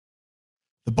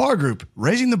The Bar Group,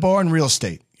 raising the bar in real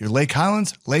estate. Your Lake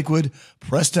Highlands, Lakewood,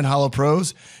 Preston Hollow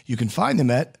pros. You can find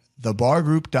them at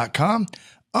thebargroup.com.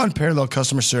 Unparalleled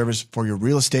customer service for your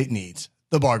real estate needs.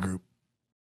 The Bar Group.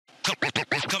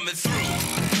 Coming through.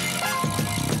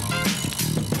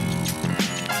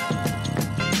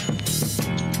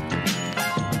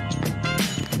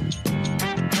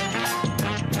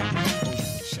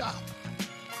 Shop.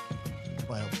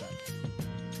 I'll help that.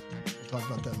 We'll talk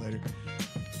about that later.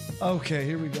 Okay,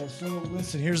 here we go. So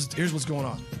listen, here's what's going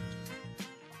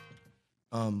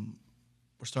on.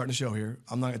 We're starting the show here.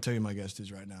 I'm not gonna tell you who my guest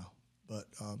is right now, but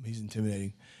he's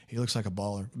intimidating. He looks like a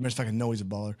baller. Matter of fact, I know he's a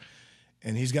baller,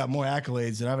 and he's got more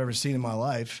accolades than I've ever seen in my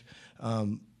life.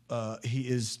 He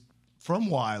is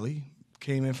from Wiley,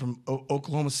 came in from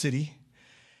Oklahoma City,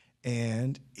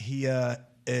 and he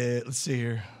let's see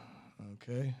here.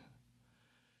 Okay,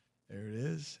 there it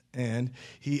is, and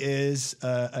he is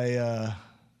a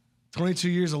 22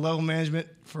 years of level management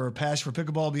for a passion for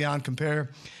pickleball beyond compare.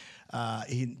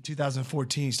 In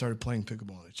 2014, he started playing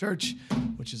pickleball in a church,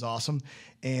 which is awesome.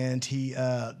 And he's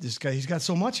got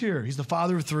so much here. He's the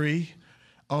father of three,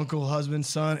 uncle, husband,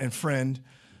 son, and friend.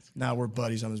 Now we're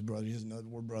buddies. I'm his brother. He doesn't know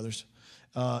we're brothers.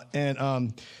 His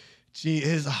name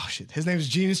is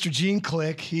Mr. Gene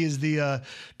Click. He is the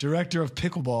director of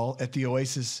pickleball at the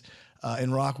Oasis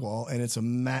in Rockwall, and it's a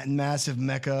massive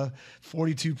mecca,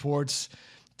 42 courts,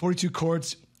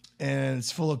 and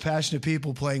it's full of passionate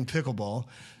people playing pickleball.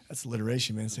 That's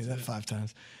alliteration, man. Say that 5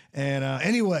 times. And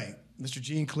anyway, Mr.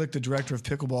 Gene Click, the director of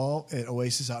pickleball at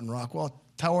Oasis out in Rockwall.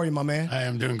 How are you, my man? I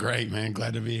am doing great, man.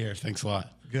 Glad to be here. Thanks a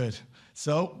lot. Good.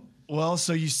 So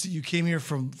you came here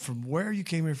from where? You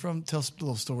came here from? Tell us a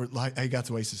little story, how you got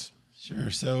to Oasis.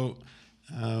 Sure. So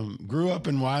grew up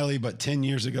in Wiley, but 10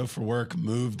 years ago for work,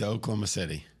 moved to Oklahoma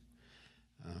City.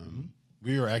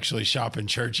 We were actually shopping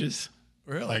churches.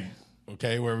 Really? Like,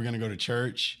 okay, where are we going to go to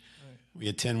church? We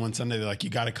attend one Sunday. They're like, you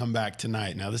got to come back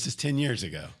tonight. Now, this is 10 years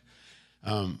ago.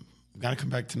 Got to come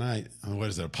back tonight. What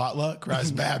is it, a potluck?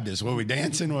 Rise Baptist. What, are we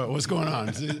dancing? What's going on?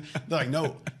 They're like,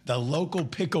 no, the local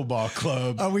pickleball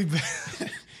club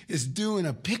is doing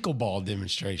a pickleball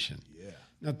demonstration. Yeah.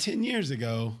 Now, 10 years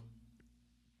ago,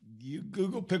 you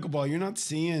Google pickleball, you're not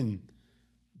seeing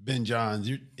Ben Johns.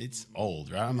 It's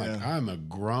old, right? I'm like, I'm a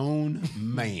grown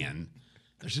man.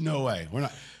 There's no way.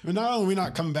 Not only are we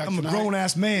not coming back tonight. I'm a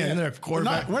grown-ass man. Yeah,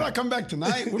 Quarterback. We're not coming back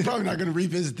tonight. We're probably not going to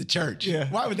revisit the church. Yeah.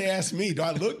 Why would they ask me? Do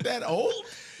I look that old?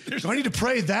 Do I need to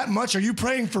pray that much? Are you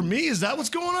praying for me? Is that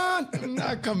what's going on? I'm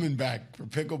not coming back for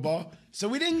pickleball. So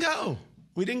we didn't go.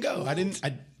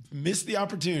 I missed the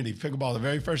opportunity. Pickleball, the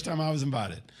very first time I was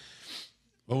invited.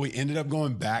 Well, we ended up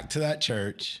going back to that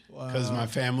church because my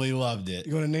family loved it.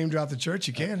 You want to name drop the church?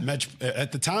 You can.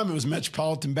 At the time, it was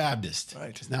Metropolitan Baptist.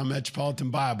 Right. It's now Metropolitan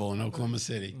Bible in Oklahoma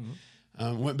City.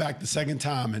 Mm-hmm. Went back the second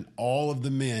time, and all of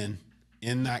the men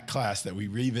in that class that we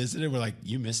revisited were like,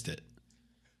 you missed it.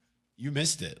 You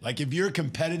missed it. Like, if you're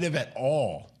competitive at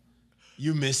all,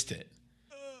 you missed it.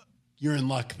 You're in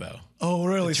luck, though. Oh,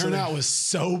 really? The turnout was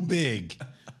so big.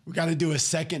 We got to do a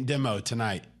second demo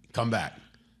tonight. Come back.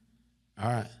 All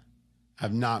right.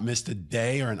 I've not missed a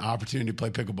day or an opportunity to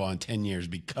play pickleball in 10 years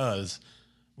because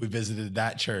we visited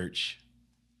that church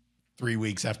 3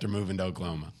 weeks after moving to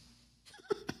Oklahoma.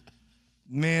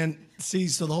 Man, see,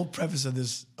 so the whole preface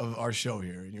of our show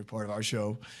here, and you're part of our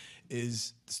show,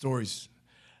 is stories.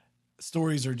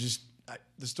 Stories are just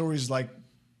the stories like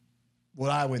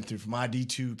what I went through from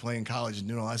ID2 playing college and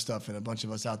doing all that stuff, and a bunch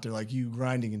of us out there like you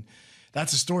grinding, and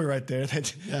that's a story right there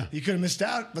that you could have missed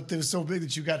out, but it was so big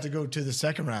that you got to go to the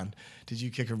second round. Did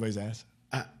you kick everybody's ass?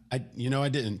 I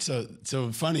didn't.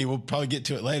 So funny. We'll probably get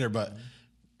to it later, but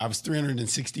I was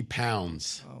 360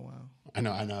 pounds. Oh wow! I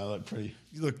know. I look pretty.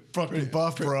 You look fucking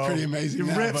buff, bro. Pretty amazing.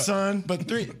 You're ripped, son. But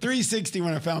 360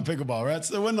 when I found pickleball, right?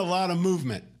 So there wasn't a lot of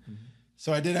movement. Mm-hmm.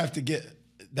 So I did have to get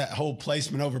that whole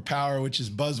placement over power, which is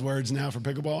buzzwords now for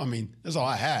pickleball. I mean, that's all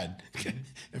I had.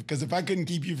 Because if I couldn't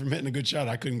keep you from hitting a good shot,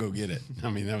 I couldn't go get it. I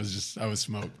mean, I was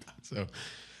smoked. So,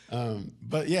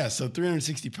 but yeah, so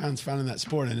 360 pounds finding that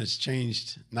sport, and it's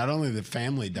changed not only the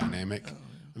family dynamic.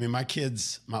 I mean, my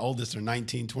kids, my oldest are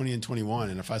 19, 20, and 21,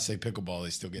 and if I say pickleball,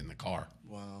 they still get in the car.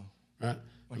 Wow. Right?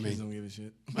 My kids don't give a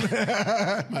shit.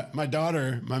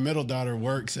 My middle daughter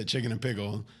works at Chicken and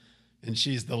Pickle, and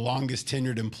she's the longest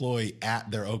tenured employee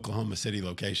at their Oklahoma City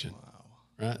location.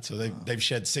 Wow. Right? So they've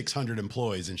shed 600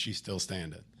 employees, and she's still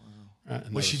standing. Wow.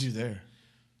 Right? What'd she do there?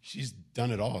 She's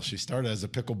done it all. She started as a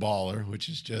pickleballer, which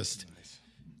is just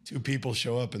two people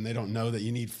show up, and they don't know that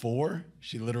you need 4.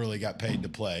 She literally got paid to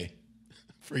play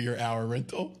for your hour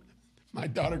rental. My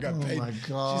daughter got paid. Oh, my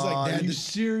God. She's like, Dad, are you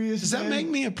serious? Does that make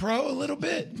me a pro a little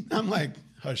bit? I'm like,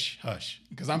 hush, hush.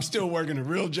 Because I'm still working a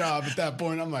real job at that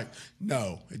point. I'm like,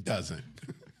 no, it doesn't.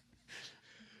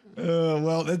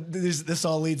 Well, this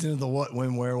all leads into the what,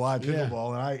 when, where, why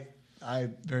pickleball, Yeah.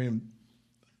 and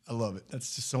I love it.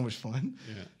 That's just so much fun.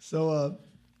 Yeah.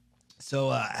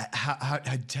 So,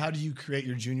 how do you create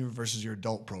your junior versus your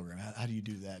adult program? How do you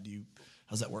do that?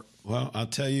 How's that work? Well, I'll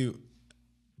tell you,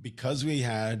 because we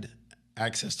had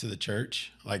access to the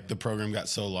church, like the program got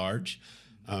so large,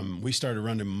 we started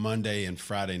running Monday and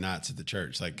Friday nights at the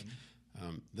church.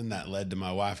 Then that led to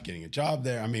my wife getting a job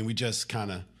there. I mean, we just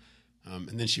kind of,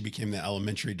 and then she became the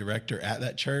elementary director at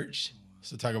that church.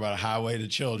 So talk about a highway to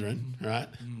children, right?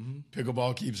 Mm-hmm.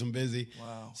 Pickleball keeps them busy.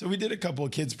 Wow. So we did a couple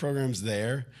of kids programs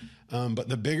there. But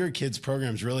the bigger kids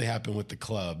programs really happened with the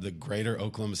club, the Greater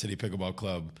Oklahoma City Pickleball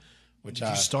Club. Did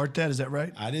you start that? Is that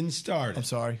right? I didn't start it. I'm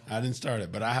sorry. I didn't start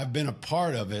it, but I have been a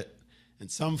part of it in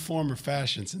some form or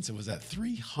fashion since it was at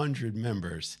 300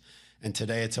 members. And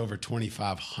today it's over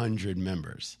 2,500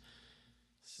 members.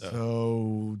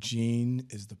 So Gene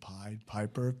is the Pied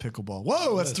Piper of pickleball.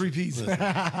 Whoa, that's 3 Ps.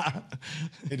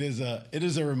 It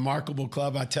is a remarkable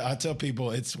club. I tell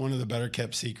people it's one of the better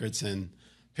kept secrets in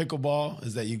pickleball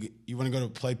is that you want to go to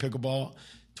play pickleball,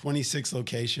 26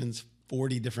 locations,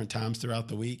 40 different times throughout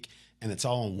the week, and it's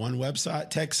all on one website,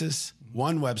 Texas.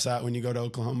 One website. When you go to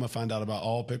Oklahoma, find out about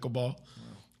all pickleball,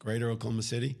 Greater Oklahoma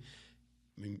City.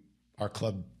 I mean, our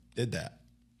club did that,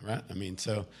 right? I mean,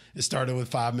 so it started with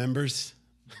 5 members.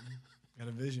 Got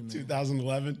a vision, man.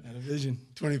 2011. Got a vision.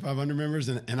 2,500 members.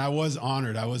 And I was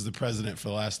honored. I was the president for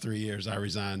the last 3 years. I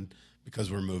resigned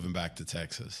because we're moving back to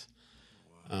Texas.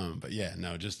 Wow. But yeah,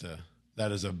 no,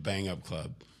 that is a bang up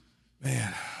club.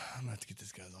 Man, I'm going to have to get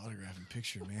this guy's autograph and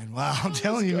picture, man. Wow, I'm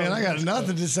telling you, man, I got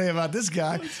nothing to say about this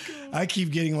guy. I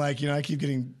keep getting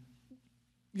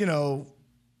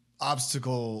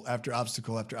obstacle after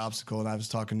obstacle after obstacle. And I was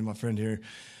talking to my friend here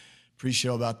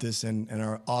pre-show about this and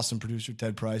our awesome producer,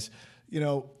 Ted Price.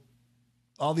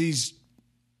 All these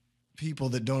people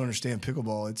that don't understand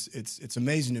pickleball, it's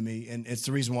amazing to me. And it's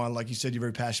the reason why, like you said, you're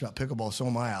very passionate about pickleball. So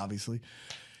am I, obviously.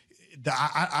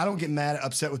 I don't get mad,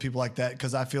 upset with people like that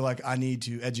because I feel like I need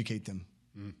to educate them.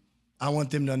 I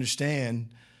want them to understand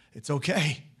it's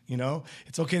okay.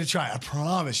 It's okay to try. I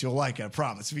promise you'll like it. I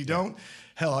promise. If you don't,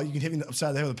 hell, you can hit me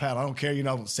upside the head with a paddle. I don't care. I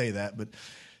don't say that, but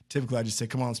typically I just say,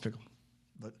 "Come on, let's pickle."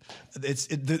 But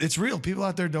it's real. People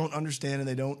out there don't understand, and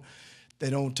they don't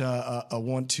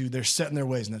want to. They're set in their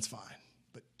ways, and that's fine.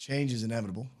 But change is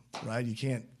inevitable, right? You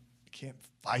can't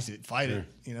fight it.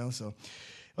 So.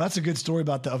 Well, that's a good story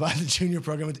about the junior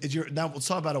program. Now let's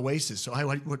talk about Oasis. So,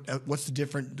 what's the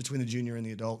difference between the junior and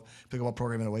the adult pickleball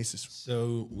program in Oasis?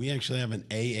 So, we actually have an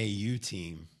AAU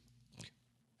team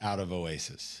out of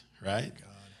Oasis, right? God.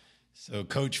 So,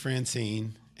 Coach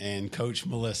Francine and Coach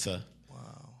Melissa.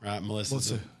 Wow. Right,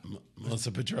 Melissa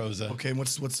Petroza. Okay, and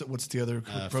what's the other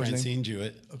pro's Francine name?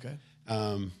 Jewett. Okay.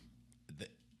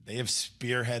 They have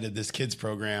spearheaded this kids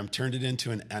program, turned it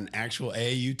into an actual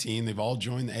AAU team. They've all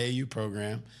joined the AAU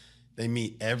program. They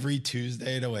meet every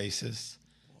Tuesday at Oasis,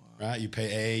 right? You pay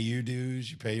AAU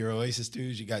dues, you pay your Oasis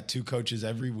dues. You got 2 coaches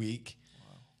every week.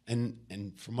 Wow.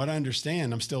 And from what I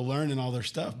understand, I'm still learning all their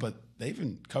stuff, but they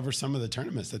even cover some of the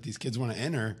tournaments that these kids want to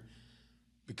enter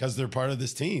because they're part of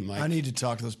this team. I need to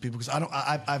talk to those people because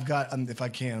I've got, if I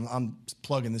can, I'm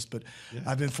plugging this, but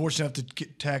I've been fortunate enough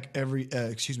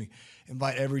to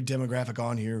invite every demographic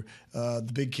on here.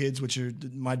 The big kids, which are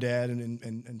my dad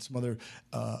and some other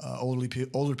older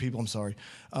people. I'm sorry,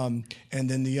 and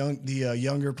then the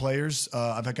younger players.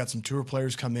 I've got some tour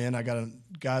players come in. I got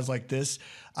guys like this.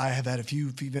 I have had a few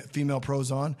female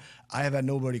pros on. I have had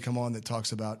nobody come on that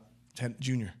talks about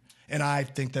junior, and I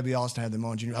think that'd be awesome to have them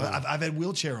on junior. Wow. I've had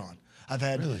wheelchair on.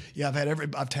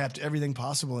 I've tapped everything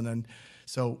possible, and then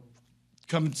so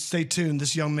come and stay tuned.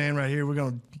 This young man right here, we're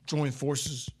going to join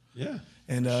forces. Yeah.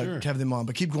 And have them on.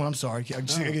 But keep going. I'm sorry. I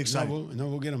get excited.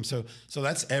 We'll get them. So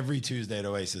that's every Tuesday at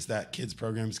Oasis. That kids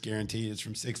program is guaranteed. It's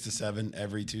from 6 to 7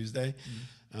 every Tuesday.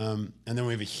 Mm-hmm. And then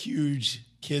we have a huge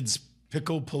kids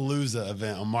Picklepalooza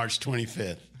event on March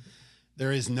 25th.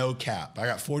 There is no cap. I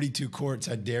got 42 courts.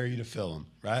 I dare you to fill them,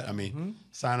 right? I mean,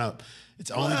 sign up.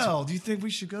 It's only. Well, do you think we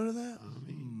should go to that?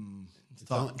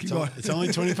 It's only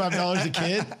 $25 a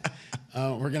kid.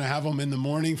 We're going to have them in the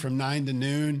morning from 9 to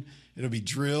noon. It'll be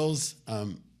drills,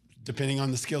 depending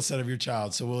on the skill set of your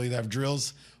child. So we'll either have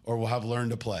drills or we'll have learn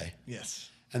to play. Yes.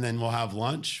 And then we'll have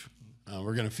lunch.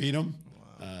 We're going to feed them.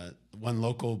 Wow. One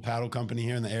local paddle company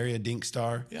here in the area, Dink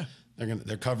Star. Yeah.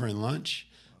 They're covering lunch.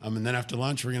 And then after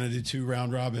lunch, we're going to do 2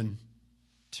 round robin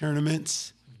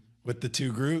tournaments with the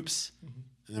 2 groups.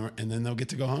 Mm-hmm. And then they'll get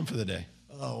to go home for the day.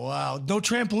 Oh, wow. No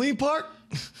trampoline park?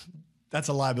 That's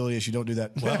a liability issue. Don't do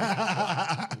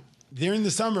that. During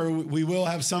the summer, we will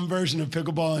have some version of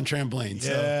pickleball and trampoline.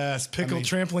 Yes,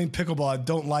 trampoline pickleball. I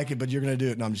don't like it, but you're going to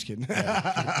do it. No, I'm just kidding.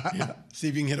 Yeah. See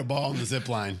if you can hit a ball on the zip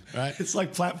line, right? It's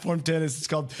like platform tennis. It's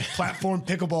called platform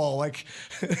pickleball. Like,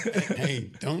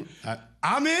 hey, don't.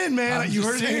 I'm in, man. You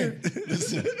heard it here.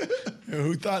 Listen,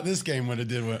 who thought this game would have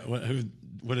did who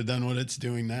would have done what it's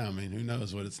doing now? I mean, who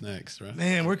knows what it's next, right?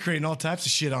 Man, we're creating all types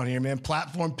of shit on here, man.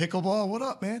 Platform pickleball. What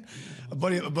up, man? A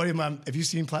buddy of mine. Have you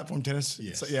seen platform tennis?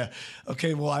 Yes. So, yeah.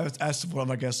 Okay. Well, I was asked one of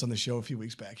my guests on the show a few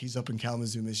weeks back. He's up in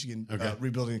Kalamazoo, Michigan,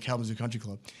 rebuilding the Kalamazoo Country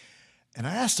Club. And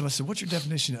I asked him. I said, "What's your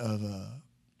definition of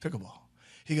pickleball?"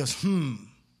 He goes,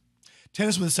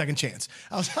 "Tennis with a second chance."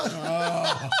 I was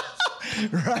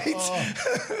right.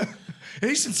 Oh.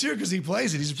 He's sincere because he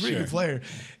plays it. He's a pretty good player.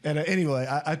 And anyway,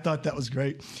 I thought that was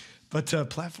great. But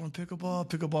platform pickleball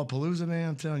palooza, man,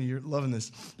 I'm telling you, you're loving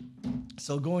this.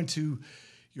 So going to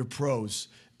your pros,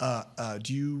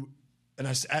 do you? And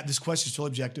this question is totally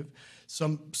objective.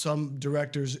 Some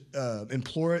directors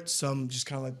implore it. Some just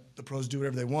kind of let the pros do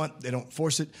whatever they want. They don't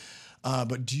force it.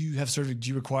 But do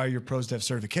you require your pros to have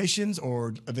certifications,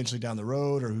 or eventually down the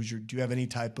road, or do you have any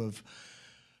type of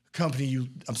company?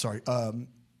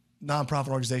 Nonprofit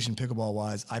organization, pickleball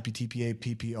wise, IPTPA,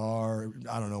 PPR,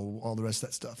 I don't know, all the rest of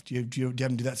that stuff. Do you have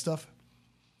them do that stuff?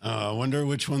 I wonder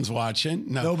which one's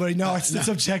watching. No, nobody. No, it's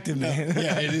objective, man.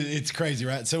 Yeah, it's crazy,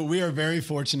 right? So we are very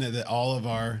fortunate that all of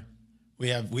we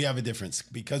have a difference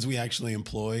because we actually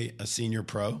employ a senior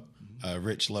pro,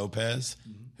 Rich Lopez,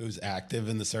 who's active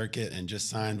in the circuit and just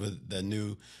signed with the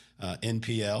new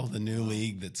NPL, the new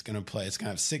league that's going to play. It's going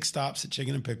to have 6 stops at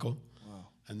Chicken and Pickle,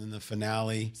 and then the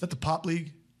finale. Is that the Pop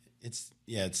League?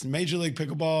 It's Major League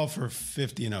Pickleball for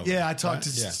 50 and over. Yeah, I talked to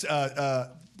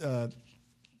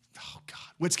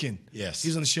Witskin. Yes,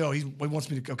 he's on the show. He wants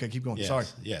me to. Okay, keep going. Yes. Sorry.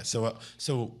 Yeah.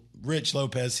 So Rich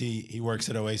Lopez, he works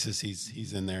at Oasis.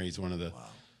 He's in there. He's one of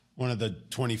the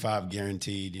 25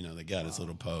 guaranteed. You know, they got his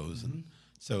little pose, and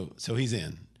so he's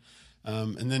in.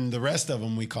 And then the rest of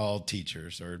them we call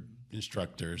teachers or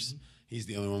instructors. He's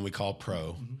the only one we call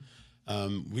pro.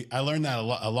 I learned that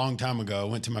a long time ago. I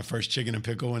went to my first Chicken and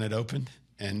Pickle when it opened,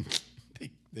 and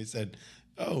they said,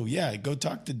 "Oh yeah, go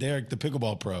talk to Derek, the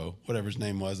pickleball pro, whatever his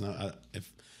name was." And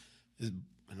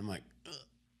I'm like,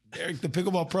 Derek, the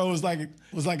pickleball pro was like a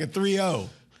 3-0.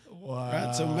 Wow.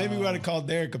 Right? So maybe we ought to call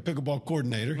Derek a pickleball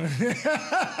coordinator,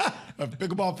 a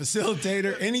pickleball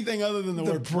facilitator, anything other than the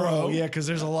word pro. Yeah, because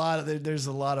there's a lot of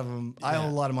them. Yeah. I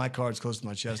hold a lot of my cards close to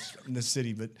my chest in this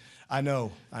city, but I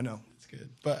know. Good.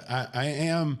 But I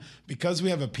am, because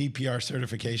we have a PPR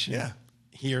certification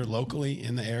here locally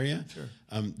in the area,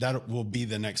 that will be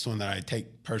the next one that I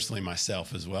take personally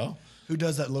myself as well. Who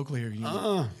does that locally here?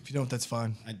 If you don't, that's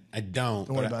fine. I don't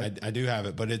worry about it. I do have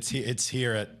it, but it's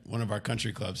here at one of our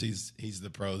country clubs. He's the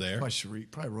pro there.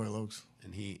 Probably Royal Oaks.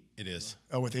 And it is.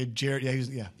 Oh, with Jared.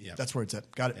 Yeah, that's where it's at.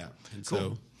 Got it. Yeah. And cool.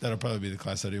 So that'll probably be the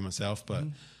class I do myself, but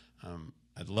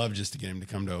I'd love just to get him to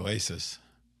come to Oasis.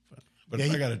 But if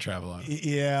I got to travel on it.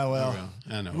 Yeah, well,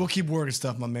 I know. We'll keep working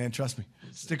stuff, my man. Trust me.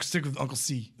 Stick with Uncle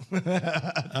C.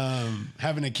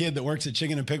 Having a kid that works at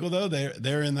Chicken and Pickle, though,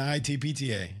 they're in the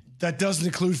ITPTA. That doesn't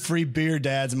include free beer,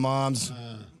 dads and moms.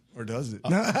 Or does it?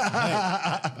 Hey,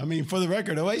 I mean, for the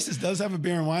record, Oasis does have a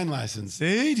beer and wine license.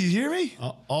 See, do you hear me?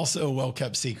 Also a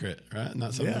well-kept secret, right?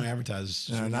 Not something we advertise.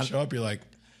 When you show up, you're like,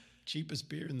 cheapest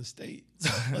beer in the state.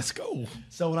 Let's go.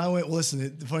 So when I went,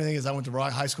 the funny thing is I went to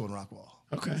high school in Rockwall.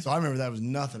 Okay. So I remember that was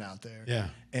nothing out there. Yeah.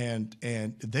 And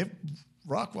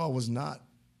Rockwall was not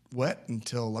wet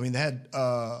until, they had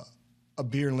a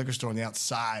beer and liquor store on the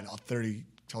outside off 30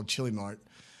 called Chili Mart.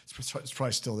 It's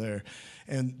probably still there.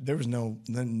 And there was no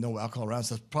alcohol around,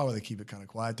 so that's probably they keep it kind of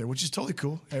quiet there, which is totally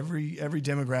cool. Every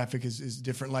demographic is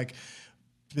different. Like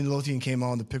Midlothian came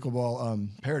on the Pickleball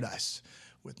Paradise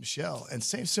with Michelle, and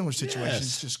similar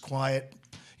situations, just quiet.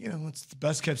 It's the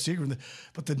best kept secret,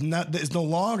 but it's no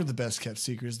longer the best kept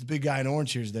secret. It's the big guy in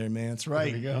orange here's there, man. That's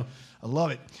right. There you go. I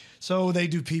love it. So they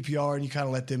do PPR, and you kind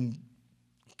of let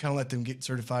them get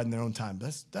certified in their own time.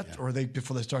 Or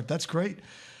before they start. That's great.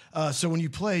 So when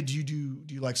you play, do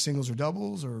you like singles or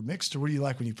doubles or mixed, or what do you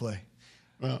like when you play?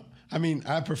 Well,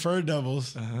 I prefer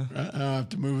doubles. Right? I don't have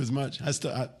to move as much. I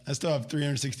still have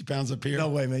 360 pounds up here. No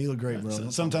way, man. You look great, bro.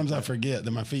 Sometimes I forget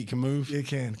that my feet can move. You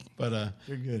can. But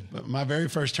you're good. But my very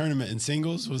first tournament in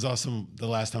singles was also the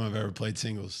last time I've ever played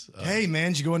singles. Hey,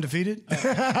 man, did you go undefeated? No.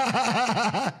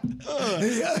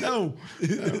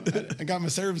 I got my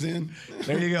serves in.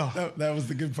 There you go. That was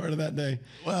the good part of that day.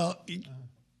 Well,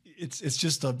 it's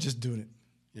just doing it.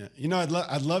 Yeah.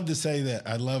 I'd love to say that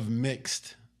I love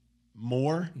mixed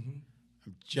more.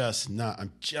 I'm just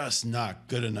not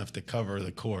good enough to cover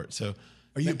the court. So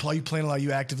Are you playing a lot? Are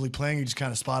you actively playing? Or you just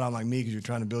kind of spot on like me because you're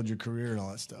trying to build your career and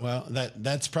all that stuff? Well,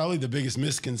 that's probably the biggest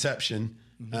misconception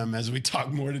as we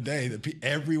talk more today. That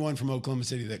everyone from Oklahoma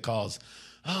City that calls,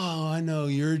 oh, I know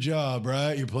your job,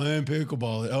 right? You're playing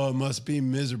pickleball. Oh, it must be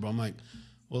miserable. I'm like,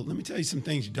 well, let me tell you some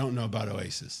things you don't know about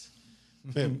Oasis.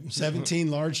 We have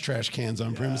 17 large trash cans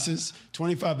on premises,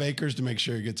 25 acres to make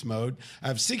sure it gets mowed. I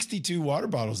have 62 water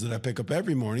bottles that I pick up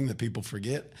every morning that people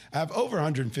forget. I have over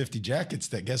 150 jackets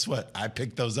that, guess what? I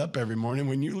pick those up every morning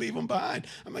when you leave them behind.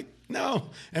 I'm like, no.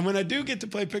 And when I do get to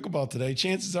play pickleball today,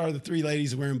 chances are the three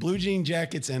ladies are wearing blue jean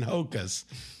jackets and hokas.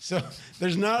 So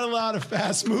there's not a lot of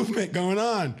fast movement going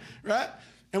on, right?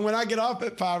 And when I get off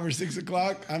at 5 or 6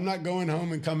 o'clock, I'm not going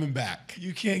home and coming back.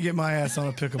 You can't get my ass on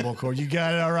a pickleball court. You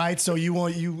got it all right. So you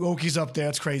Okies up there.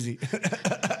 That's crazy.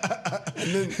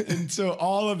 and so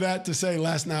all of that to say,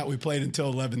 last night we played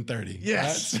until 11:30.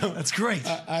 Yes, right? So that's great.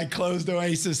 I closed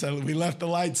Oasis. We left the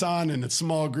lights on, and a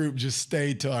small group just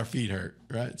stayed till our feet hurt.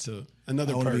 Right. So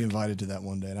another. I want perk. to be invited to that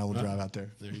one day, and I will drive out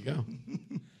there. There you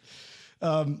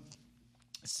go.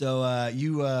 So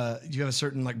you have a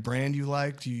certain like brand you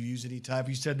like? Do you use any type?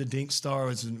 You said the Dink Star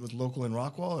was with local in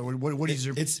Rockwall, or what is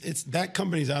your? It's that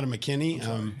company's out of McKinney.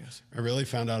 Yes. I really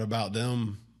found out about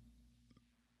them.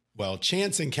 Well,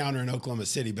 chance encounter in Oklahoma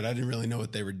City, but I didn't really know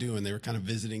what they were doing. They were kind of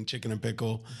visiting Chicken and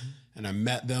Pickle, and I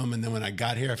met them. And then when I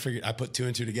got here, I put two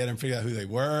and two together and figured out who they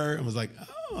were, and was like,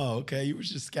 oh, okay, you were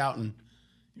just scouting.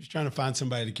 You was trying to find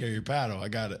somebody to carry your paddle. I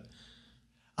got it.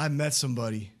 I met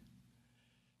somebody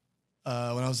when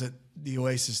I was at the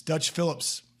Oasis, Dutch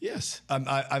Phillips. Yes.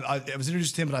 I was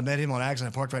introduced to him, but I met him on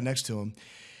accident. I parked right next to him.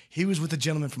 He was with a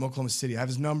gentleman from Oklahoma City. I have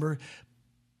his number,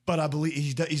 but I believe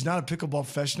he's not a pickleball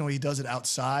professional. He does it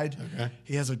outside. Okay.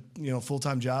 He has a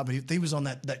full-time job, but he was on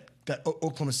that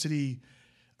Oklahoma City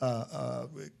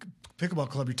pickleball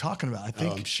club you're talking about. I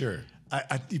think. Oh, I'm sure.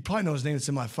 You probably know his name. It's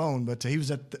in my phone, but he was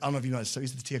at. I don't know if you know. He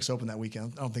was at the TX Open that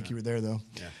weekend. I don't think you were there though.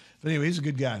 Yeah. But anyway, he's a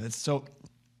good guy.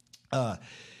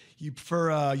 You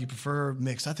prefer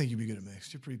mixed. I think you'd be good at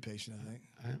mixed. You're pretty patient, I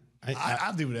think.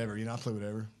 I'll do whatever. I'll play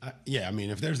whatever. Yeah, I mean,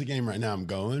 if there's a game right now, I'm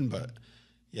going. But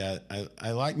yeah,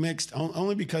 I like mixed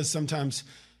only because sometimes,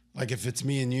 like if it's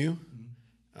me and you,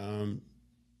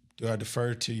 do I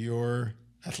defer to your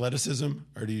athleticism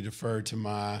or do you defer to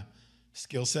my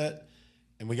skill set?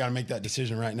 And we got to make that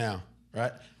decision right now,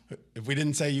 right? If we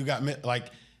didn't say you got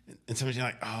and somebody's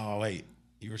like, oh wait,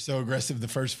 you were so aggressive the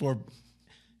first four.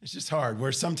 It's just hard.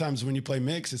 Where sometimes when you play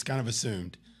mix, it's kind of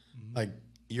assumed. Like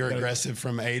you're aggressive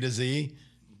from A to Z,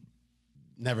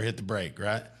 never hit the break,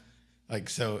 right? Like,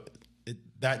 so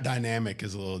that dynamic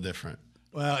is a little different.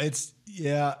 Well, it's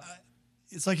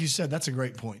like you said, that's a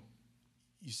great point.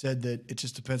 You said that it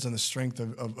just depends on the strength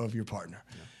of your partner.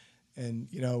 Yeah.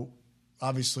 And,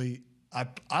 obviously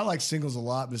I like singles a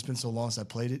lot, but it's been so long since I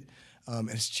played it. And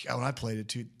when I played it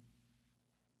too,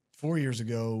 4 years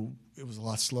ago, it was a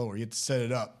lot slower. You had to set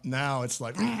it up. Now it's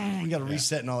like, you got to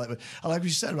reset and all that. But I like what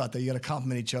you said about that. You got to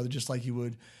compliment each other just like you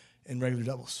would in regular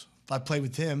doubles. If I played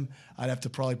with him, I'd have to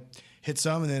probably hit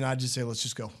some, and then I'd just say, let's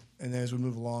just go. And then as we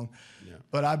move along. Yeah.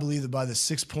 But I believe that by the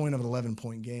 6 point of an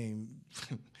 11-point game,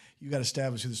 you got to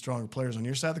establish who the stronger players on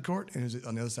your side of the court and who's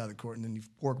on the other side of the court, and then you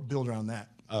build around that.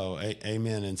 Oh,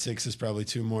 amen. And 6 is probably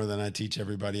 2 more than I teach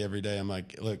everybody every day. I'm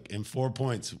like, look, in 4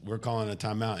 points, we're calling a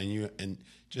timeout, and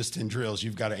just in drills,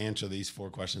 you've got to answer these 4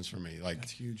 questions for me. Like,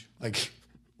 that's huge. Like,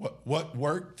 what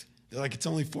worked? They're like, it's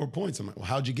only 4 points. I'm like, well,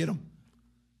 how'd you get them?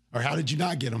 Or how did you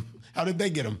not get them? How did they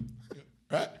get them?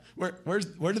 Right?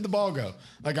 Where did the ball go?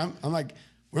 Like, I'm like,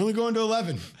 we're only going to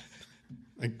 11.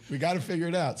 Like, we got to figure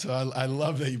it out. So I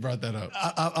love that you brought that up.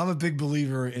 I'm a big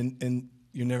believer in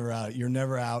you're never out. You're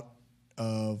never out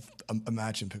of a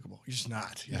match in pickleball. You're just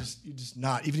not. You're just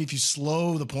not. Even if you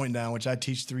slow the point down, which I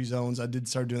teach 3 zones. I did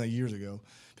start doing that years ago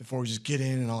before we just get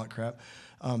in and all that crap.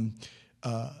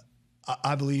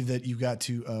 I believe that you got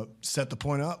to set the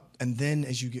point up, and then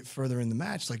as you get further in the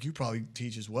match, like you probably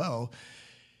teach as well,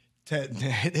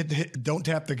 don't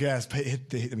tap the gas. Hit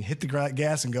the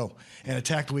gas and go and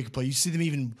attack the weaker play. You see them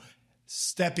even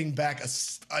stepping back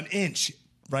an inch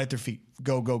right at their feet.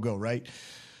 Go, go, go, right?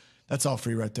 That's all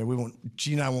free right there. We won't.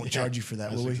 Gene and I won't charge you for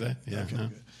that, will we? Yeah. Okay,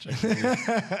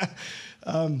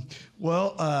 no.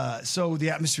 So the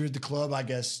atmosphere at the club, I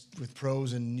guess, with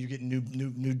pros and you getting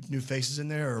new faces in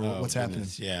there, or what's happening?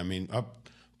 Yeah, I mean, I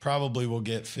probably will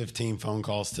get 15 phone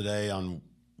calls today on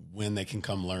when they can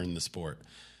come learn the sport.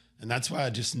 And that's why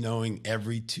just knowing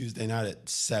every Tuesday night at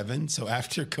 7. So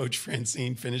after Coach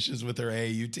Francine finishes with her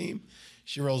AAU team,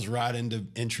 she rolls right into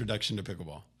introduction to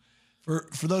pickleball.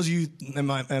 For those of you,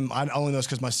 and I only know this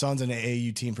because my son's in an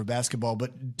AAU team for basketball,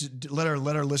 but let our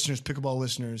listeners, pickleball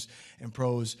listeners and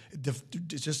pros,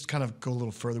 just kind of go a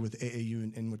little further with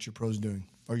AAU and what your pros doing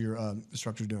or your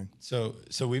instructors doing. So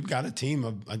we've got a team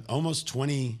of almost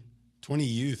 20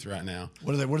 youth right now.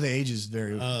 What are the ages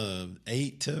vary?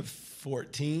 8 to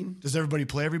 14. Does everybody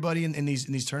play everybody in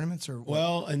these tournaments or what?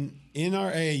 Well, and in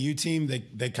our AAU team,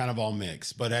 they kind of all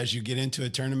mix. But as you get into a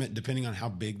tournament, depending on how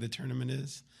big the tournament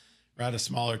is, right, a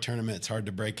smaller tournament, it's hard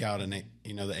to break out the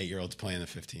 8-year-olds playing the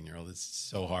 15-year-old. It's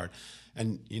so hard.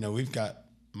 And we've got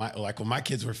when my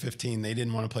kids were 15, they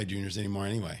didn't want to play juniors anymore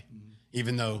anyway. Mm-hmm.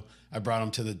 Even though I brought them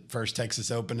to the first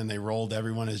Texas Open and they rolled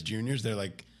everyone as juniors, they're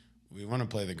like, we want to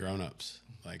play the grown-ups.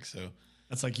 So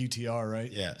that's like UTR,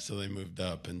 right? Yeah, so they moved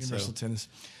up and Universal Tennis.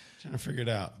 Trying to figure it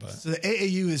out, but so the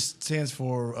AAU stands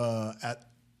for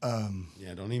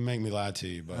yeah, don't even make me lie to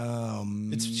you, but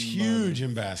it's huge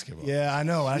in basketball. Yeah, I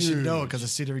know. Huge. I should know it because I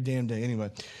see it every damn day.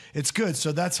 Anyway, it's good.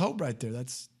 So that's hope right there.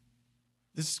 This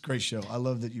is a great show. I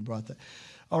love that you brought that.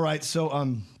 All right, so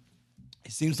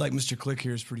it seems like Mr. Click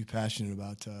here is pretty passionate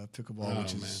about pickleball,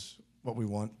 which is what we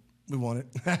want. We want it.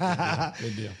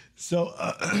 Good deal. So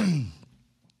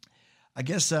I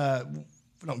guess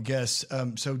we don't guess.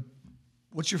 So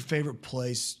what's your favorite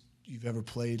place you've ever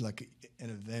played, like an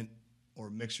event or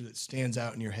a mixer that stands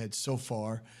out in your head so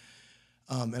far?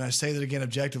 And I say that again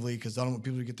objectively because I don't want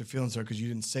people to get their feelings hurt because you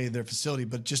didn't say their facility,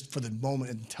 but just for the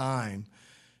moment in time,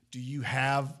 do you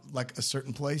have like a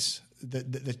certain place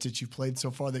that you've played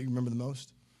so far that you remember the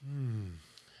most?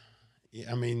 Yeah,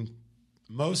 I mean,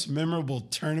 most memorable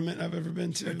tournament I've ever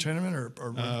been to. A tournament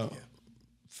or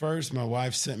First, my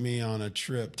wife sent me on a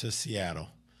trip to Seattle.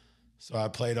 So I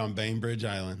played on Bainbridge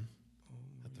Island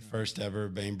at the first ever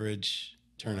Bainbridge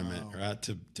tournament, right?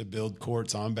 To build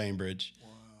courts on Bainbridge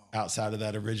outside of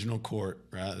that original court,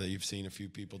 right? That you've seen a few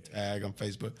people tag on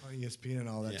Facebook. On ESPN and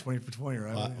all that, 20 for 20,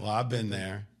 right? Well, I've been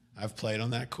there. I've played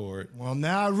on that court. Well,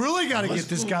 now I really got to get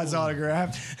this guy's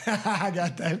autograph. I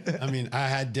got that. I mean, I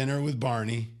had dinner with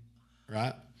Barney,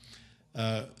 right?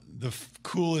 The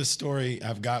coolest story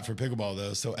I've got for pickleball,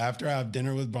 though. So after I have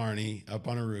dinner with Barney up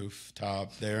on a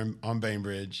rooftop there on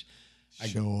Bainbridge.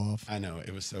 Show off. I know.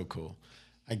 It was so cool.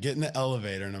 I get in the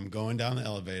elevator, and I'm going down the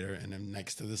elevator, and I'm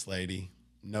next to this lady.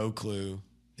 No clue.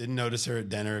 Didn't notice her at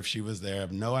dinner if she was there. I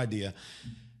have no idea.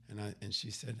 And she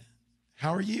said,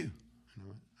 "How are you?" And I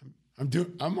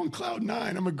went, I'm on cloud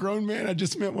 9. I'm a grown man. I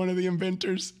just met one of the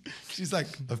inventors. She's like,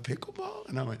 "Of pickleball?"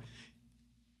 And I went,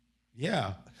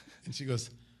 "Yeah." And she goes,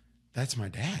 "That's my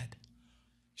dad."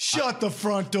 Shut the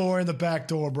front door and the back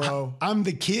door, bro. I'm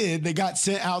the kid that got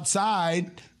sent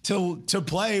outside to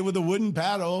play with a wooden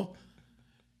paddle.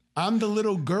 I'm the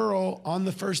little girl on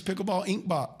the first Pickleball Inc.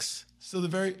 box. So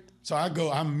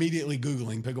I'm immediately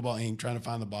Googling Pickleball Inc., trying to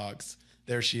find the box.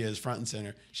 There she is, front and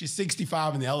center. She's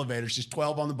 65 in the elevator. She's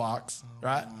 12 on the box,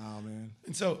 right? Wow, man.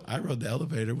 And so I rode the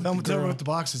elevator with Tell the girl. me what the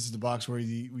box is. The box where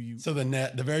you... So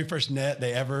the very first net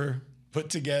they ever put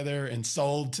together and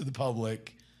sold to the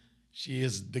public. She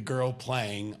is the girl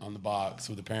playing on the box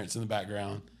with the parents in the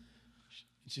background.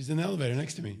 She's in the elevator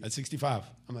next to me at 65.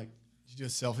 I'm like, did you do a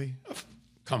selfie?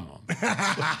 Come on.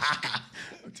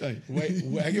 I'll tell you,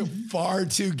 I get far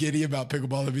too giddy about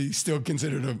pickleball to be still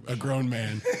considered a grown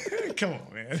man. Come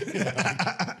on, man.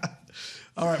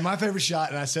 All right, my favorite shot,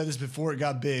 and I said this before it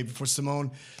got big, before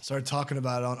Simone started talking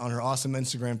about it on her awesome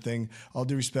Instagram thing. All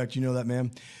due respect, you know that,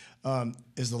 man.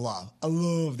 Is the lob. I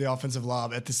love the offensive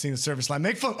lob at the single service line.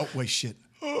 Make fun. Oh, wait, shit.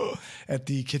 At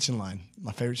the kitchen line.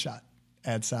 My favorite shot.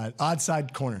 Odd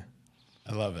side corner.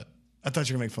 I love it. I thought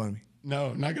you were going to make fun of me.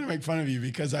 No, I'm not going to make fun of you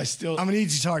because I'm an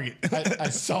easy target. I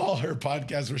saw her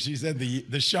podcast where she said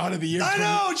the shot of the year. I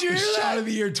know, did you hear that? Shot of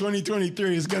the year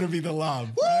 2023 is going to be the lob.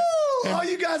 Woo! Right? All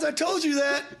you guys, I told you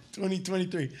that.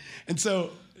 2023. And so,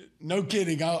 no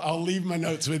kidding, I'll leave my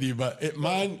notes with you, but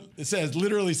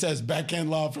literally says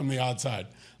backhand lob from the outside.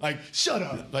 Like, shut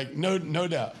up. Like, no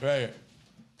doubt. Right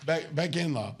here.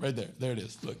 Backhand lob, right there. There it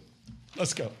is. Look.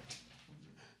 Let's go.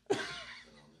 You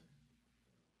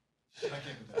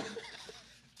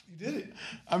did it.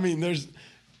 I mean,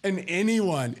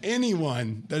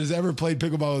 anyone that has ever played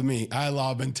pickleball with me, I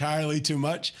lob entirely too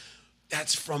much.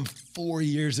 That's from 4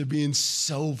 years of being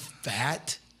so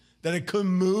fat that I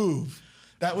couldn't move.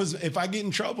 That was, if I get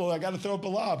in trouble, I got to throw up a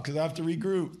lob because I have to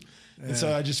regroup. Yeah. And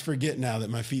so I just forget now that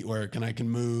my feet work and I can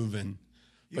move.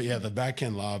 But yeah, the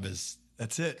backhand lob is.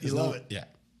 That's it. You love it. Yeah.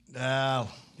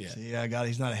 Oh, yeah. See, I got it.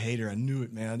 He's not a hater. I knew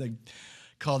it, man. I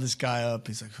called this guy up.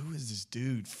 He's like, "Who is this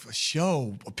dude?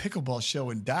 A pickleball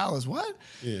show in Dallas? What?"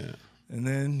 Yeah. And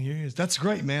then here he is. That's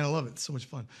great, man. I love it. It's so much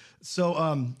fun.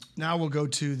 So now we'll go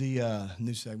to the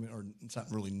new segment, or it's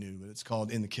not really new, but it's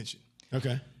called In the Kitchen.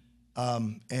 Okay.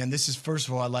 And this is, first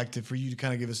of all, I'd like for you to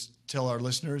kind of tell our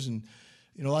listeners, and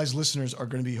a lot of these listeners are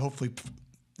going to be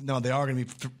they are going to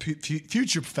be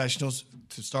future professionals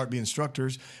to start being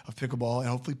instructors of pickleball and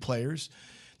hopefully players.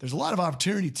 There's a lot of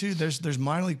opportunity too. There's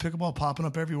minor league pickleball popping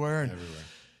up everywhere.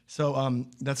 So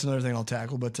that's another thing I'll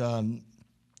tackle. But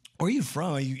where are you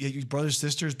from? Are you brothers,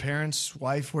 sisters, parents,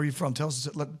 wife? Where are you from? Tell us,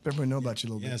 let everybody know about you a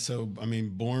little bit. Yeah, so I mean,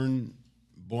 born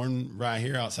right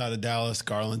here outside of Dallas,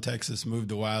 Garland, Texas. Moved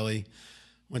to Wiley.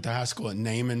 Went to high school at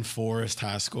Naaman Forest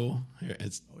High School.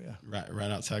 It's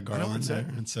right outside Garland there.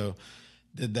 And so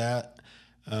did that.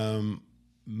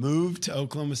 Moved to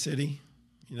Oklahoma City.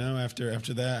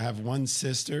 After that, I have one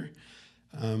sister,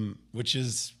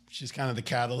 she's kind of the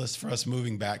catalyst for us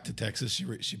moving back to Texas.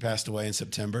 She passed away in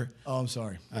September. Oh, I'm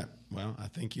sorry. I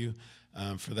thank you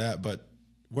for that. But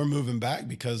we're moving back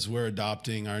because we're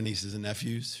adopting our nieces and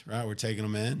nephews, right? We're taking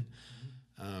them in,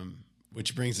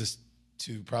 which brings us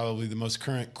to probably the most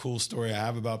current cool story I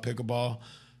have about pickleball.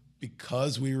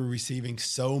 Because we were receiving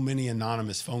so many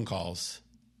anonymous phone calls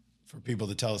for people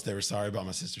to tell us they were sorry about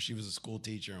my sister. She was a school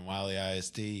teacher in Wiley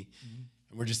ISD, and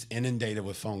we're just inundated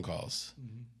with phone calls.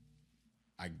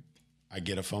 I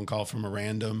get a phone call from a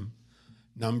random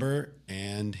number,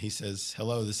 and he says,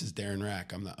 "Hello, this is Darren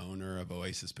Rack. I'm the owner of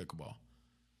Oasis Pickleball."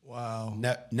 Wow.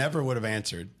 Never would have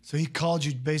answered. So he called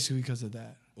you basically because of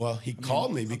that. Well, he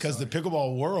called me because the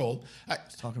pickleball world,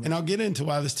 and I'll get into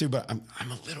why this too, but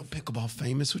I'm a little pickleball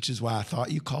famous, which is why I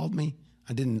thought you called me.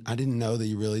 I didn't know that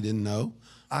you really didn't know.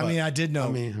 I did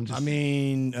know. I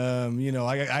don't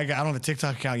have a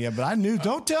TikTok account yet, but I knew.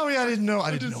 Don't tell me I didn't know.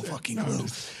 I didn't know fucking clue.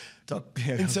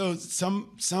 And so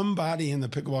somebody in the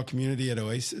pickleball community at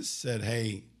Oasis said,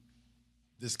 "Hey,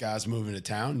 this guy's moving to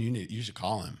town. You should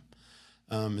call him."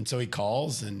 And so he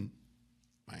calls, and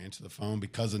I answer the phone.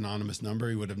 Because anonymous number,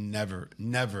 he would have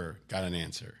never got an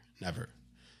answer. Never.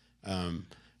 And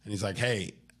he's like,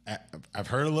 "Hey, I've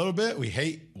heard a little bit. We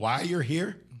hate why you're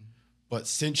here, but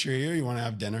since you're here, you want to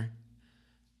have dinner."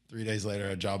 3 days later, I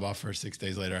had a job offer. 6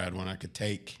 days later, I had one I could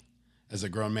take as a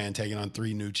grown man taking on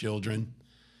 3 new children,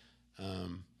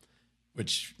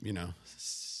 which,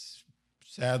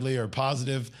 sadly or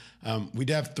positive, we'd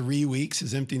have 3 weeks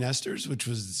as empty nesters, which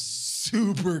was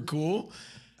super cool.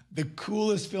 The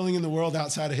coolest feeling in the world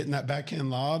outside of hitting that backhand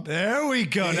lob. There we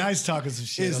go. Nice talking some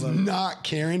shit. Is not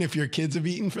caring if your kids have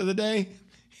eaten for the day.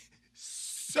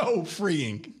 So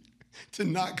freeing to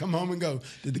not come home and go,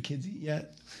 "Did the kids eat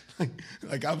yet?"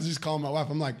 Like I was just calling my wife.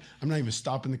 I'm like, "I'm not even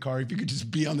stopping the car. If you could just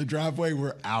be on the driveway,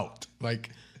 we're out."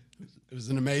 Like, it was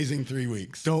an amazing 3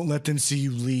 weeks. Don't let them see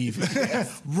you leave.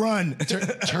 Run.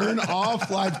 Turn off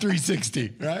Live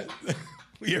 360, right?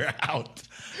 We are out.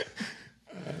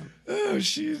 Oh,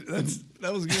 shit.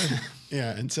 That was good.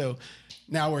 Yeah, and so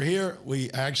now we're here. I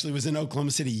actually was in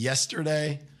Oklahoma City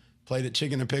yesterday. Played at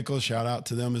Chicken and Pickles. Shout out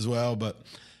to them as well. But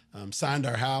signed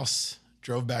our house,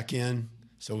 drove back in.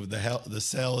 So the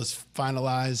sale is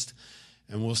finalized,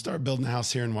 and we'll start building a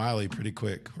house here in Wiley pretty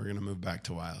quick. We're going to move back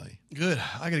to Wiley. Good.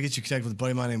 I got to get you connected with a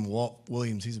buddy of mine named Walt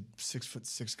Williams. He's a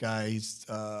 6'6" guy. He's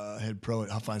head pro at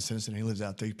Huffine Citizen. He lives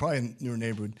out there. He's probably in your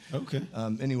neighborhood. Okay.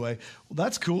 Anyway, well,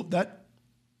 that's cool.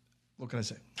 What can I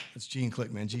say? That's G and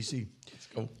Click, man. GC. Let's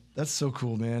go. That's so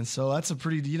cool, man. So that's a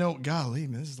pretty, golly,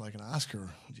 man, this is like an Oscar.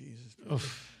 Jesus.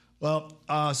 Oof. Well,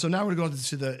 so now we're going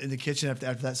in the kitchen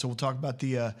after that. So we'll talk about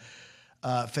the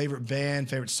favorite band,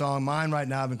 favorite song. Mine right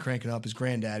now I've been cranking up is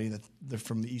Granddaddy. They're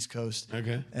from the East Coast.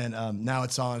 Okay. And now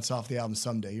it's off the album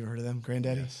Someday. You ever heard of them,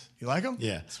 Granddaddy? Yes. You like them?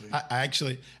 Yeah. Sweet. I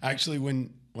actually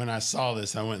when I saw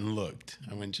this, I went and looked.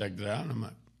 I went and checked it out, and I'm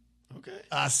like,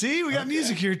 okay. See, we got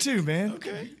music here too, man.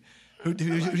 Okay. Who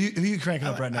you cranking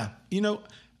up right now?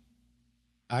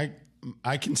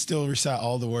 I can still recite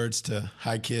all the words to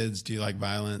 "Hi Kids, do you like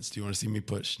violence? Do you want to see me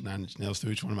push 9 inch nails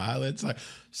through each one of my eyelids?"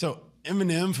 So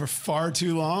Eminem for far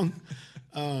too long.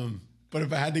 But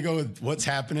if I had to go with what's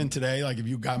happening today, like if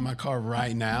you got in my car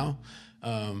right now,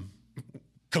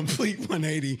 complete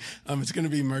 180, it's going to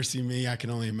be Mercy Me. I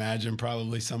can only imagine,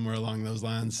 probably somewhere along those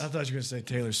lines. I thought you were going to say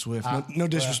Taylor Swift. No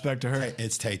disrespect to her.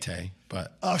 It's Tay-Tay,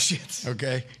 but. Oh, shit.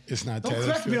 Okay. It's not Taylor Swift.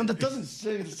 Don't crack me on that. Doesn't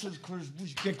say it.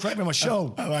 You can't crack me on my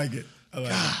show. I like it. I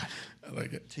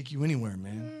like it. Take you anywhere,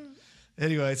 man.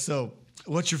 Anyway, so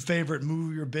what's your favorite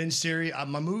movie or binge series?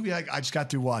 My movie I just got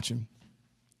through watching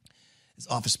is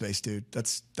Office Space, dude.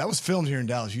 That was filmed here in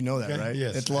Dallas. You know that, right?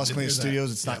 Yes. At the Los Colinas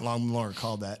Studios. It's not long longer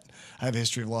called that. I have a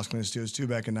history of Los Colinas Studios too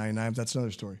back in '99. But that's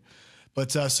another story.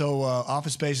 But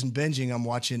Office Space and binging. I'm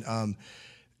watching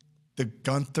the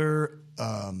Gunther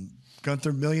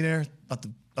Gunther, millionaire,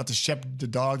 about to shepherd the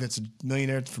dog that's a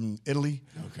millionaire from Italy.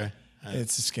 Okay.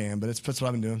 It's a scam, but that's what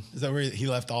I've been doing. Is that where he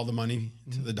left all the money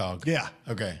to the dog? Yeah.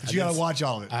 Okay. But you got to watch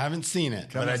all of it. I haven't seen it,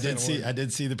 but I did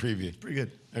see the preview. Pretty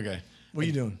good. Okay. What are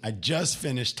you doing? I just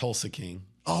finished Tulsa King.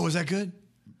 Oh, is that good?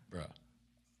 Bro.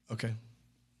 Okay.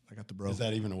 I got the bro. Is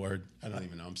that even a word? I don't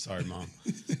even know. I'm sorry, Mom.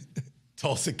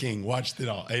 Tulsa King. Watched it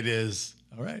all. It is.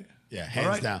 All right. Yeah,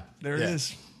 hands down. There it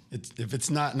is. If it's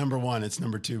not number one, it's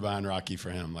number two behind Rocky for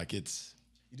him. Like it's.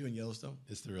 You doing Yellowstone?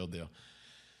 It's the real deal.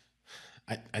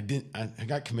 I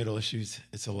got committal issues.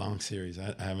 It's a long series.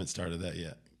 I haven't started that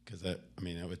yet because it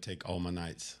would take all my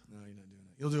nights. No, you're not doing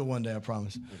that. You'll do it one day, I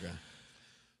promise. Okay.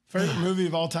 Favorite movie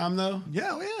of all time, though?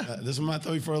 Yeah, yeah. This one might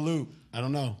throw you for a loop. I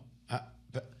don't know.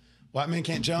 White Man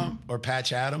Can't Jump or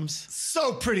Patch Adams?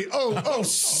 So pretty.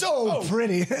 So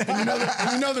pretty.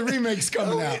 You know the remake's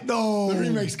coming out. No. The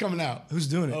remake's coming out. Who's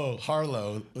doing it? Oh,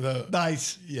 Harlow.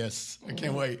 Nice. Yes. I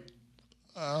can't wait.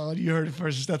 Oh, you heard it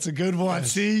first. That's a good one.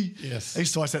 Yes. See? Yes. I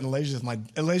used to watch that in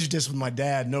Laserdisc with my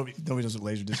dad. Nobody knows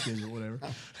what Laserdisc is or whatever.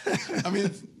 I mean,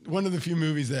 it's one of the few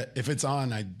movies that if it's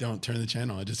on, I don't turn the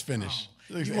channel. I just finish.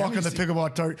 You walk on the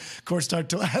pickleball court, start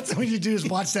to. That's what you do is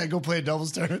watch that, go play a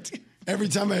doubles tournament. Every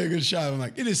time I hear a good shot, I'm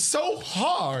like, it is so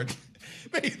hard.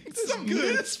 Man, it's so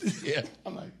good. Yeah.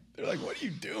 I'm like, they're like, what are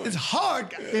you doing? It's hard.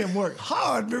 Goddamn work.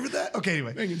 Hard. Remember that? Okay,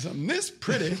 anyway. Making something this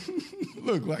pretty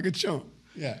look like a chump.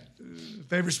 Yeah.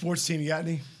 Favorite sports team, you got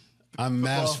any? I'm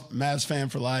Mavs fan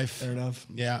for life. Fair enough.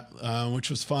 Yeah, which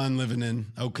was fun living in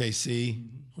OKC,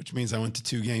 which means I went to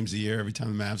 2 games a year every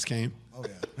time the Mavs came. Oh,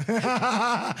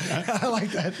 yeah. I like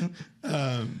that.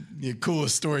 The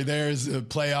coolest story there is the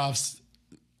playoffs.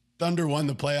 Thunder won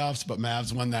the playoffs, but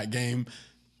Mavs won that game.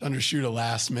 Thunder shoot a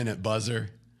last-minute buzzer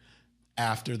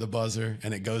after the buzzer,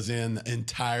 and it goes in. The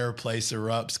entire place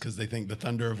erupts because they think the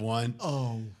Thunder have won.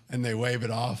 Oh. And they wave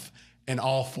it off. And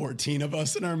all 14 of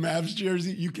us in our Mavs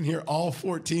jersey, you can hear all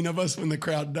 14 of us when the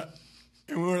crowd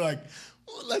and we were like,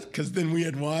 well, because then we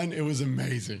had won. It was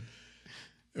amazing.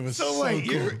 It was so wait,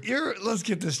 cool. let's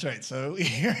get this straight. So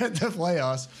you're at the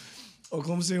playoffs.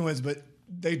 Oklahoma City wins, but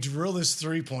they drill this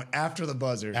 3-point after the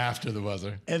buzzer. After the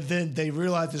buzzer. And then they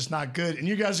realize it's not good. And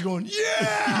you guys are going,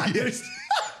 yeah! Yes.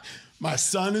 My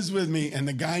son is with me, and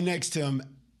the guy next to him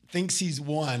thinks he's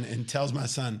won and tells my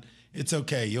son, it's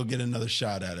okay, you'll get another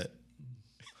shot at it.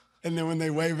 And then when they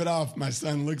wave it off, my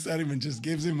son looks at him and just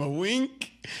gives him a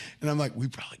wink. And I'm like, we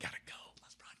probably got to go.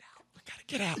 Let's run out. We got to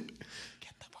get out.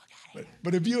 Get the fuck out of here.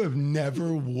 But if you have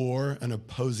never wore an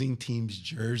opposing team's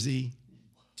jersey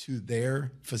to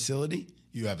their facility,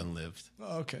 you haven't lived.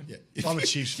 Oh, okay. Yeah. Well, I'm a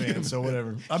Chiefs fan, so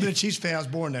whatever. I've been a Chiefs fan. I was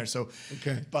born there. So,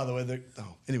 Okay. By the way,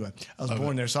 anyway, I was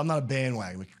born there, so I'm not a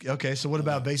bandwagon. Okay, so what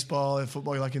about baseball and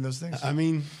football? You liking those things? I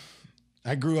mean,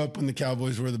 I grew up when the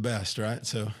Cowboys were the best, right?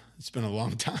 So it's been a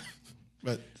long time,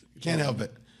 but can't help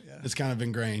it. Yeah. It's kind of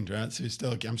ingrained, right? So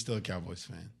I'm still a Cowboys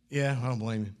fan. Yeah, I don't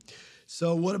blame you.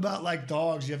 So what about like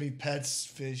dogs? You have any pets,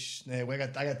 fish? I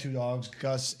got 2 dogs,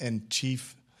 Gus and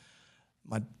Chief.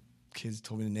 My kids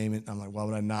told me to name it. I'm like, why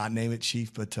would I not name it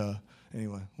Chief? But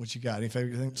anyway, what you got? Any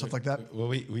favorite thing, stuff like that? Well,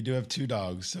 we do have 2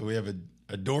 dogs. So we have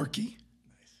a Dorky,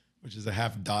 which is a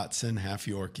half Dotson, half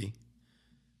Yorkie.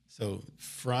 So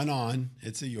front on,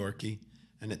 it's a Yorkie,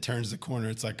 and it turns the corner.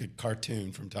 It's like a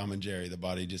cartoon from Tom and Jerry. The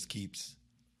body just keeps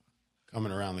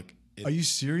coming around. Are you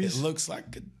serious? It looks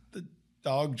like the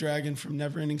dog dragon from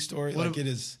Neverending Story. It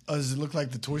is. Does it look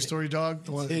like the Toy Story dog?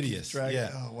 The one hideous. Dragon?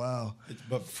 Yeah. Oh, wow.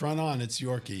 But front on, it's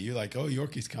Yorkie. You're like, oh,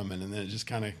 Yorkie's coming, and then it just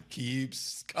kind of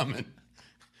keeps coming.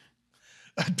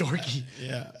 A dorky.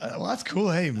 Yeah. Well, that's cool.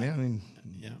 Hey, man. I mean,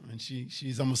 yeah, and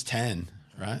she's almost 10,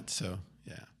 right? So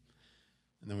yeah.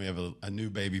 And then we have a new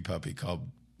baby puppy called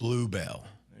Bluebell.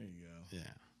 there you go.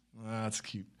 Yeah. That's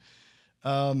cute.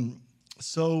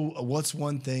 So what's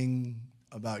one thing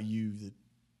about you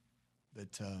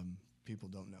that people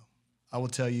don't know? I will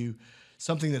tell you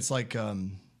something that's like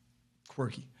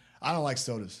quirky. I don't like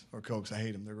sodas or Cokes. I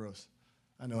hate them. They're gross.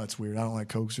 I know that's weird. I don't like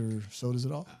Cokes or sodas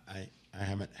at all. I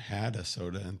haven't had a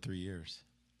soda in 3 years.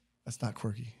 That's not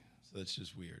quirky. So that's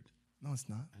just weird. No, it's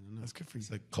not. I don't know. That's good for you.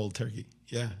 It's like cold turkey.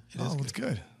 Yeah, it is. Oh, it's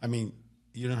good. I mean,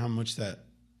 you know how much that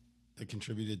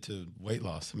contributed to weight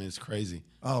loss. I mean, it's crazy.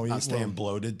 Oh, yeah. Not staying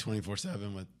bloated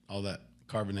 24/7 with all that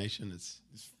carbonation.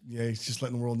 Yeah, it's just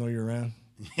letting the world know you're around.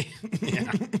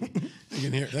 Yeah.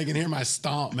 They can hear my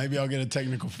stomp. Maybe I'll get a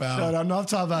technical foul. No, I'm not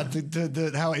talking about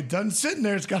the how it doesn't sit in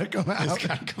there. It's got to come out. It's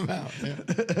got to come out.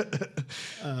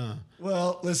 Yeah.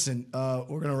 Well, listen,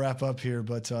 we're gonna wrap up here,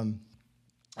 but I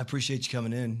appreciate you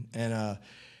coming in.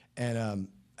 And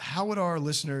how would our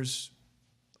listeners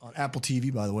on Apple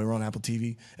TV, by the way. We're on Apple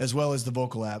TV, as well as the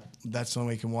Vocal app. That's the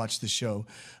only way you can watch the show.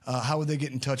 How would they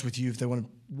get in touch with you if they want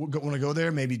to go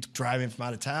there, maybe drive in from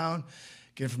out of town,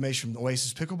 get information from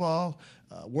Oasis Pickleball,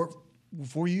 work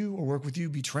for you or work with you,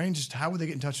 be trained? Just how would they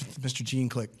get in touch with Mr. Gene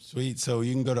Click? Sweet. So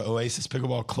you can go to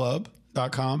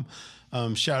oasispickleballclub.com.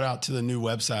 Shout out to the new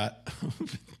website.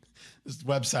 This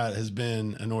website has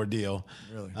been an ordeal.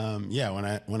 Really?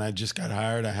 Yeah. When I just got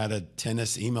hired, I had a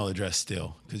tennis email address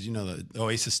still because, the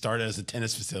Oasis started as a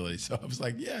tennis facility. So I was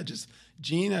like, yeah, just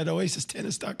Gene at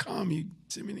oasistennis.com. You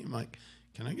send me an email. I'm like,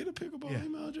 can I get a pickleball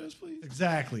email address, please?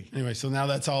 Exactly. Anyway, so now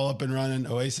that's all up and running.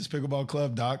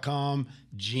 oasispickleballclub.com.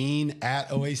 Gene at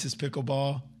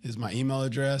oasispickleball is my email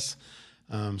address.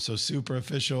 So super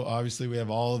official. Obviously, we have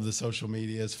all of the social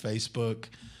medias, Facebook,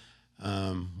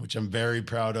 which I'm very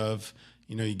proud of.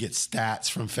 You get stats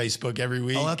from Facebook every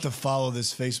week. I'll have to follow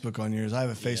this Facebook on yours. I have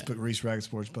a Facebook, Reese Racket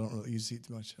Sports, but I don't really use it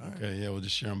too much. All right. Okay, yeah, we'll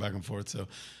just share them back and forth. So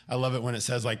I love it when it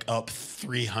says like up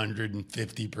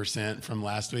 350% from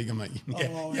last week. I'm like,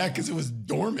 yeah, because it was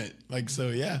dormant. Like,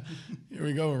 so yeah, here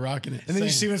we go, we're rocking it. And then you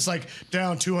see when it's like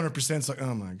down 200%. It's like,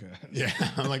 oh my god. Yeah,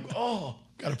 I'm like,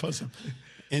 gotta post them.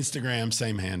 Instagram,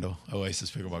 same handle,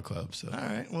 Oasis Pickleball Club. So all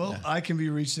right, well, I can be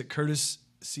reached at Curtis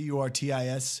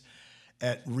Curtis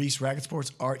at Reese Racket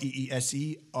Sports,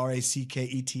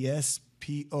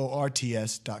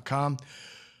 ReeseRacketsports.com.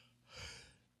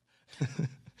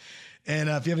 And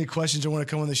if you have any questions or want to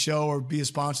come on the show or be a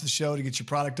sponsor of the show to get your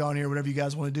product on here, whatever you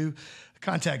guys want to do,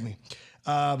 contact me.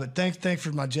 But thank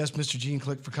for my guest, Mr. Gene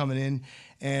Click, for coming in.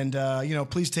 And,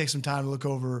 please take some time to look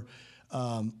over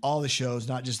all the shows,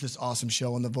 not just this awesome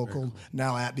show on the Vocal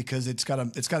Now app, because it's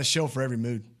got a show for every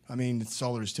mood. I mean, it's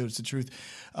all there is to it. It's the truth.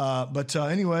 But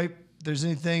anyway,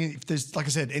 if there's, like I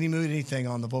said, any mood, anything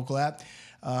on the Vocal app.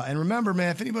 And remember,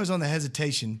 man, if anybody's on the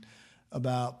hesitation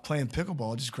about playing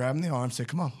pickleball, just grab them in the arm, say,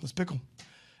 come on, let's pickle.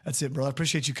 That's it, bro. I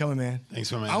appreciate you coming, man. Thanks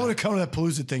for my I want to come to that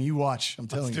Palooza thing. You watch. I'm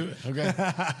telling you. Let's do it. Okay.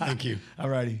 Thank you. All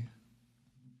righty.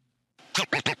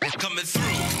 Coming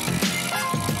through.